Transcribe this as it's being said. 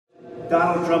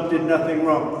Donald Trump did nothing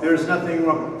wrong. There's nothing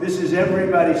wrong. This is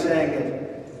everybody saying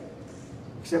it.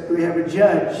 Except we have a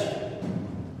judge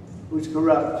who's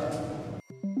corrupt.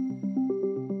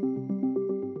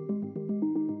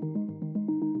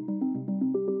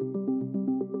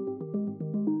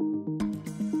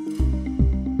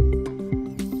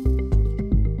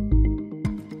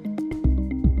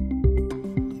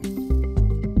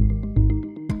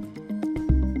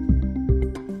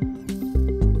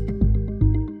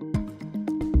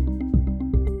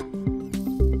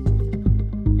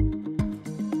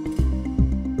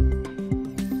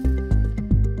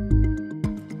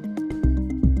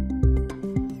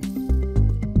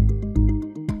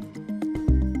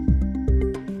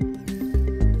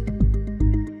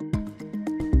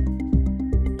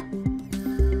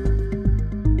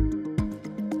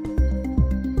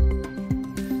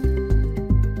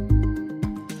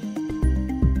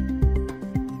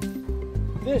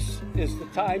 This is the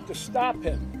time to stop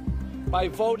him by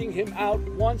voting him out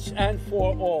once and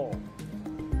for all.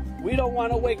 We don't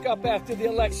want to wake up after the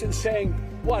election saying,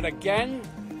 what, again?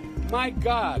 My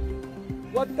God,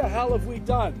 what the hell have we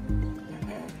done?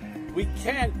 We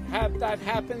can't have that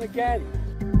happen again.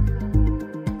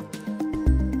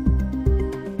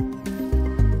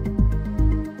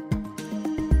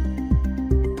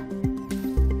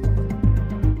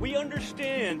 We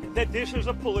understand that this is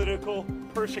a political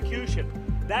persecution.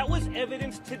 That was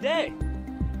evidenced today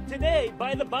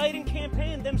by the Biden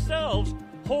campaign themselves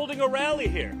holding a rally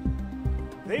here.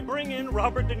 They bring in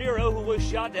Robert De Niro, who was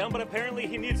shot down, but apparently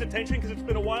he needs attention because it's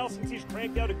been a while since he's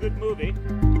cranked out a good movie.